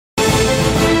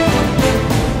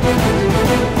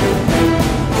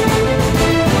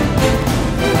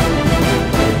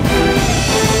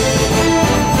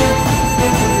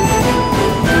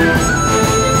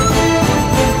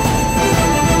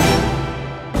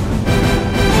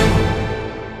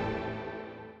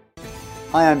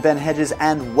Hi, I'm Ben Hedges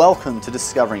and welcome to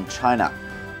Discovering China.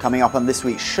 Coming up on this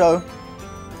week's show,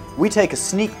 we take a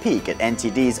sneak peek at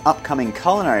NTD's upcoming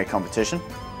culinary competition,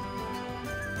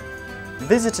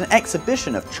 visit an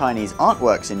exhibition of Chinese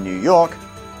artworks in New York,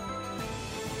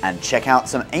 and check out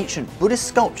some ancient Buddhist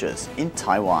sculptures in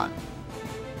Taiwan.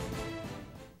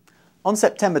 On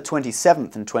September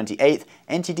 27th and 28th,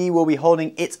 NTD will be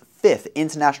holding its 5th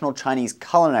International Chinese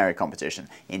Culinary Competition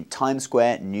in Times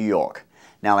Square, New York.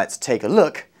 Now let's take a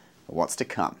look at what's to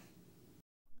come.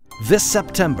 This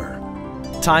September,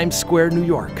 Times Square, New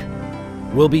York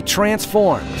will be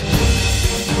transformed.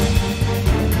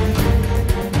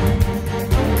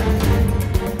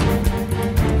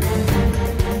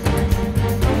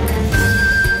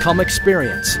 Come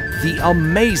experience the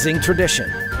amazing tradition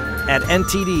at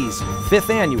NTD's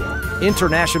 5th Annual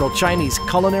International Chinese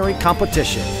Culinary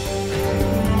Competition,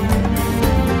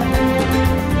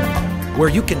 where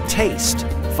you can taste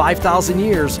 5,000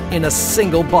 years in a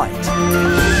single bite.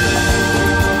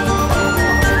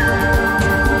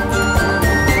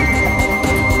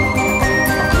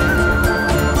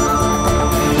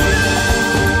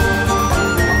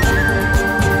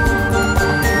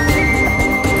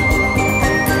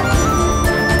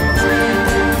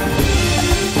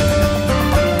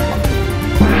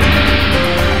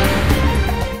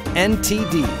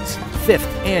 NTD's 5th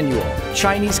Annual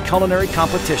Chinese Culinary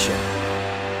Competition.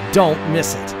 Don't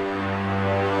miss it.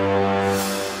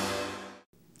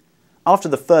 After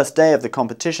the first day of the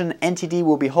competition, NTD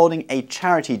will be holding a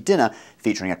charity dinner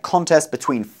featuring a contest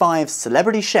between 5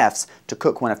 celebrity chefs to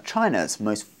cook one of China's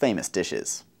most famous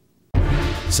dishes.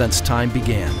 Since time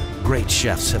began, great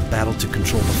chefs have battled to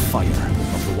control the fire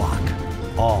of the wok,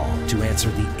 all to answer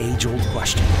the age-old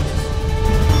question.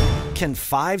 Can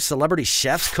 5 celebrity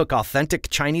chefs cook authentic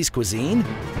Chinese cuisine?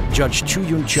 Judge Chu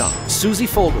Yun-chung, Susie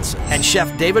Fogelson, and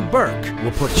Chef David Burke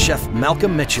will put Chef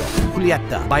Malcolm Mitchell,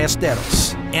 Julieta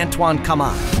Ballesteros, Antoine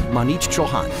Kaman, Manich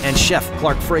Chauhan, and Chef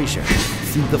Clark Fraser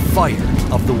through the fire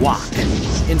of the wok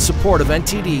in support of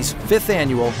NTD's 5th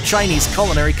Annual Chinese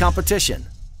Culinary Competition.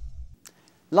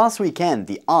 Last weekend,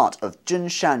 the Art of Zhen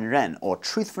Shan Ren, or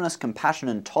Truthfulness, Compassion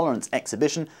and Tolerance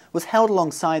exhibition was held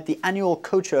alongside the annual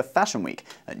Couture Fashion Week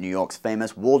at New York's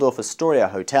famous Waldorf Astoria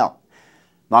hotel.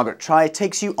 Margaret Chai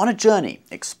takes you on a journey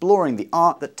exploring the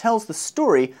art that tells the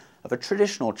story of a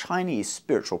traditional Chinese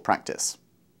spiritual practice.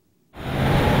 At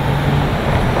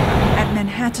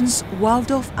Manhattan's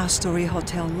Waldorf Astoria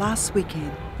hotel last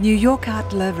weekend, New York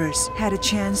art lovers had a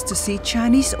chance to see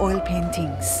Chinese oil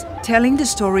paintings, telling the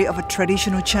story of a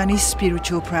traditional Chinese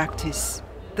spiritual practice.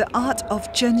 The Art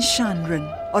of Zhen Shan Ren,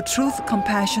 or Truth,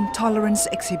 Compassion, Tolerance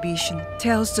exhibition,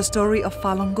 tells the story of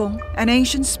Falun Gong, an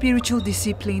ancient spiritual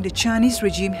discipline the Chinese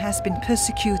regime has been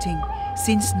persecuting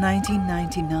since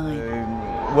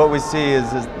 1999. What we see is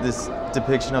this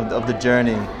depiction of the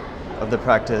journey of the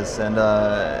practice, and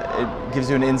it gives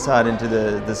you an insight into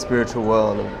the spiritual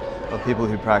world of people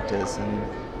who practice, and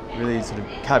really sort of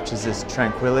captures this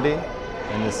tranquility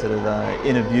and this sort of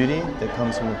inner beauty that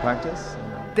comes from the practice.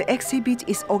 The exhibit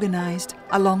is organized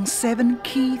along 7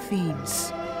 key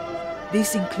themes.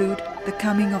 These include the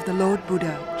coming of the Lord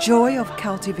Buddha, joy of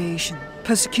cultivation,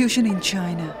 persecution in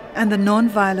China, and the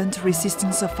non-violent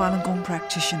resistance of Falun Gong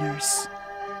practitioners.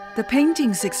 The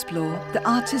paintings explore the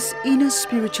artist's inner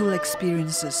spiritual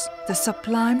experiences, the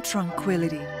sublime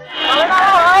tranquility,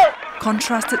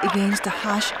 contrasted against the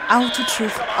harsh outer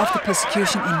truth of the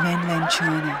persecution in mainland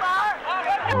China.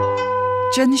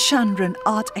 Zhen Shan Ren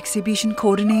Art Exhibition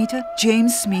Coordinator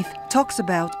James Smith talks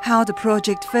about how the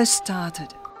project first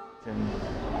started.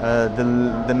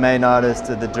 The main artist,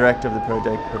 the director of the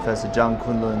project, Professor Zhang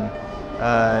Kunlun,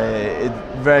 it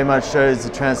very much shows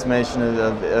the transformation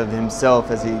of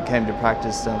himself as he came to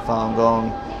practice Falun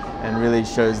Gong, and really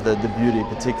shows the beauty,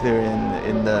 particularly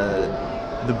in the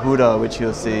Buddha, which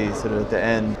you'll see sort of at the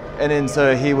end. And then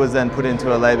so he was then put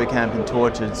into a labor camp and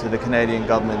tortured, so the Canadian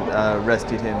government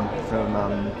rescued him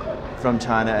from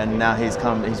China, and now he's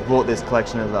brought this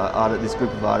collection of this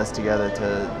group of artists together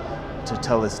to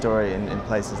tell this story in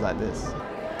places like this.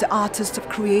 The artists have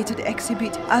created the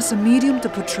exhibit as a medium to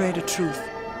portray the truth.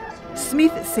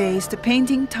 Smith says the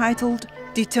painting titled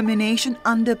Determination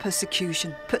Under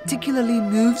Persecution particularly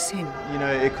moves him. You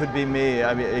know, it could be me,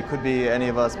 I mean, it could be any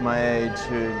of us my age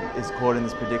who is caught in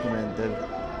this predicament. They've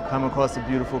come across a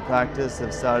beautiful practice,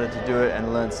 they've started to do it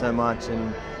and learned so much,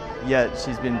 and yet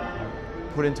she's been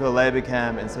put into a labor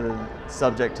camp and sort of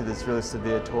subject to this really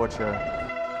severe torture.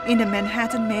 In the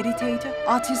Manhattan Meditator,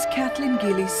 artist Kathleen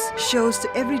Gillis shows the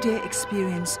everyday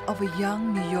experience of a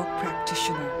young New York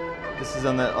practitioner. This is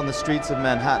on the streets of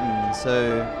Manhattan,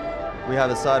 so we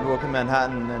have a sidewalk in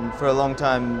Manhattan, and for a long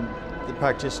time the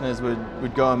practitioners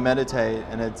would go and meditate,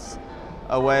 and it's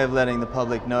a way of letting the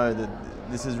public know that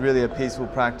this is really a peaceful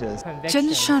practice. Zhen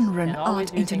Shanren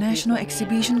Art International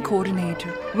Exhibition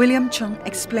Coordinator William Chung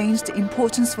explains the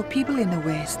importance for people in the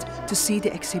West to see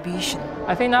the exhibition.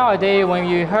 I think nowadays when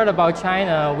you heard about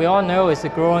China, we all know it's a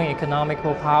growing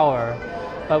economical power,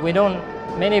 but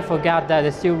many forget that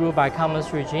it's still ruled by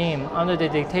communist regime. Under the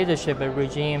dictatorship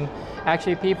regime,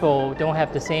 actually people don't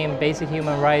have the same basic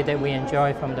human right that we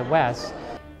enjoy from the West.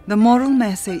 The moral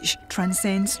message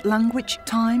transcends language,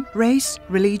 time, race,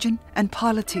 religion, and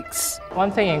politics.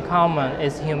 One thing in common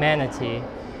is humanity,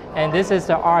 and this is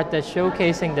the art that's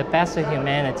showcasing the best of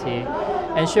humanity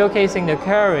and showcasing the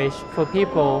courage for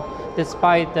people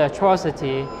despite the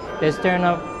atrocity. They're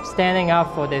standing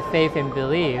up for their faith and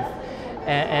belief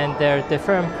and their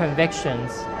firm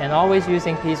convictions, and always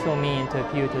using peaceful means to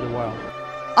appeal to the world.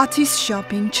 Artist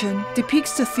Xiaoping Chen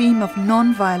depicts the theme of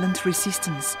non-violent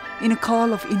resistance in A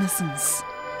Call of Innocence.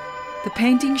 The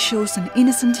painting shows an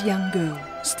innocent young girl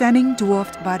standing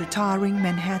dwarfed by the towering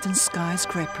Manhattan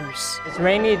skyscrapers. It's a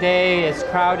rainy day, it's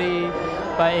cloudy,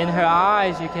 but in her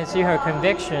eyes you can see her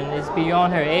conviction is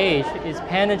beyond her age, it's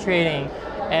penetrating,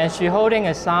 and she's holding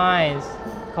a sign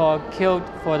called "Killed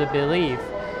for the Belief."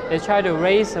 They try to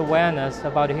raise awareness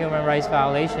about the human rights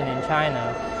violation in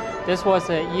China. This was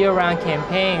a year-round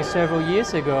campaign several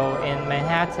years ago in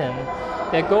Manhattan.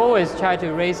 The goal is to try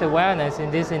to raise awareness in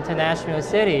this international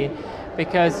city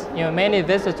because many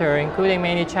visitors, including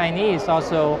many Chinese,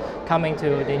 also coming to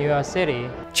the New York City.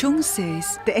 Chung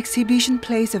says the exhibition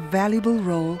plays a valuable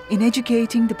role in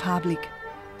educating the public.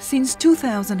 Since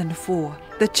 2004,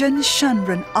 the Zhen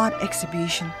Shanren Art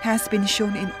Exhibition has been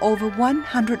shown in over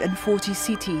 140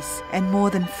 cities and more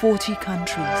than 40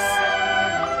 countries.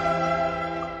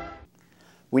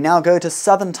 We now go to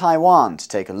southern Taiwan to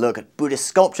take a look at Buddhist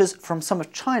sculptures from some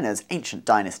of China's ancient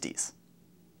dynasties.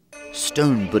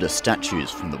 Stone Buddha statues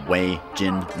from the Wei,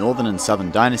 Jin, northern and southern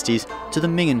dynasties to the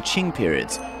Ming and Qing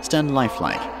periods stand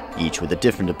lifelike, each with a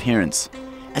different appearance.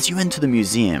 As you enter the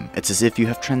museum, it's as if you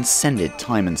have transcended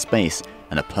time and space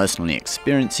and are personally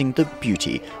experiencing the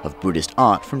beauty of Buddhist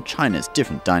art from China's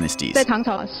different dynasties.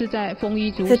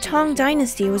 The Tang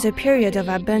Dynasty was a period of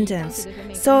abundance,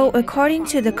 so according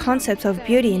to the concept of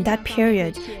beauty in that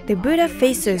period, the Buddha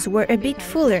faces were a bit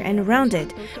fuller and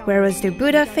rounded, whereas the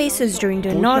Buddha faces during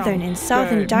the Northern and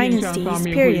Southern Dynasties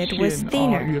period was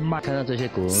thinner.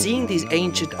 Seeing these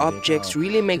ancient objects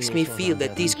really makes me feel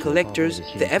that these collectors,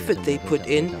 the effort they put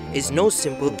in, is no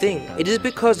simple thing. It is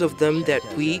because of them that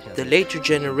we, the later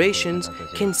generations,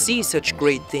 can see such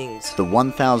great things. The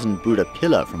 1000 Buddha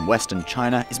pillar from Western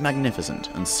China is magnificent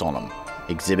and solemn,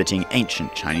 exhibiting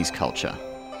ancient Chinese culture.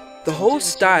 The whole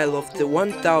style of the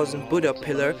 1000 Buddha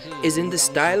pillar is in the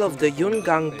style of the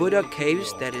Yungang Buddha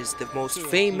caves, that is the most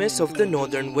famous of the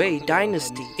Northern Wei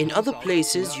dynasty. In other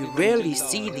places you rarely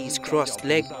see these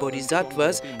crossed-legged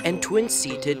bodhisattvas and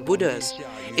twin-seated Buddhas.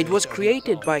 It was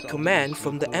created by command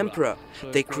from the emperor.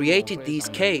 They created these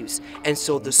caves, and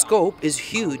so the scope is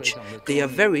huge. They are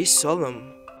very solemn.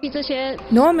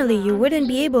 Normally, you wouldn't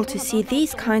be able to see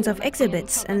these kinds of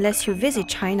exhibits unless you visit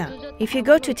China. If you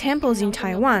go to temples in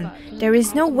Taiwan, there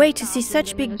is no way to see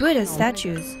such big Buddha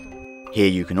statues. Here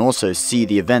you can also see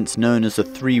the events known as the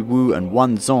 3 Wu and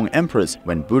 1 Zong emperors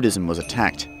when Buddhism was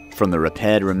attacked. From the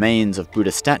repaired remains of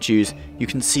Buddha statues, you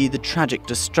can see the tragic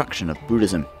destruction of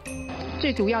Buddhism.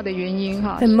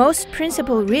 The most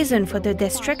principal reason for the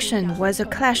destruction was a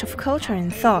clash of culture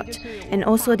and thought, and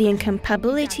also the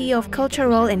incompatibility of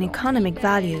cultural and economic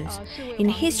values. In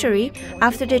history,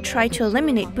 after they tried to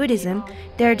eliminate Buddhism,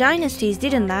 their dynasties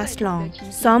didn't last long.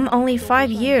 Some only 5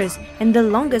 years, and the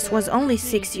longest was only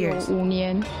 6 years.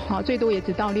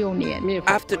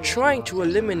 After trying to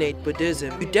eliminate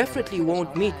Buddhism, you definitely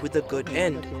won't meet with a good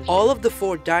end. All of the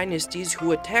 4 dynasties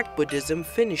who attacked Buddhism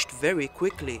finished very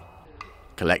quickly.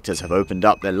 Collectors have opened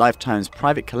up their lifetime's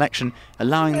private collection,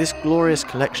 allowing this glorious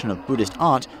collection of Buddhist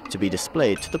art to be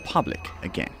displayed to the public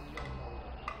again.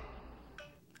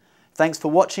 Thanks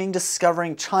for watching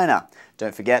Discovering China.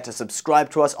 Don't forget to subscribe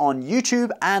to us on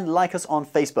YouTube and like us on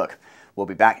Facebook. We'll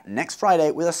be back next Friday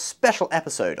with a special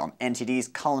episode on NTD's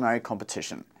culinary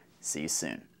competition. See you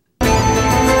soon.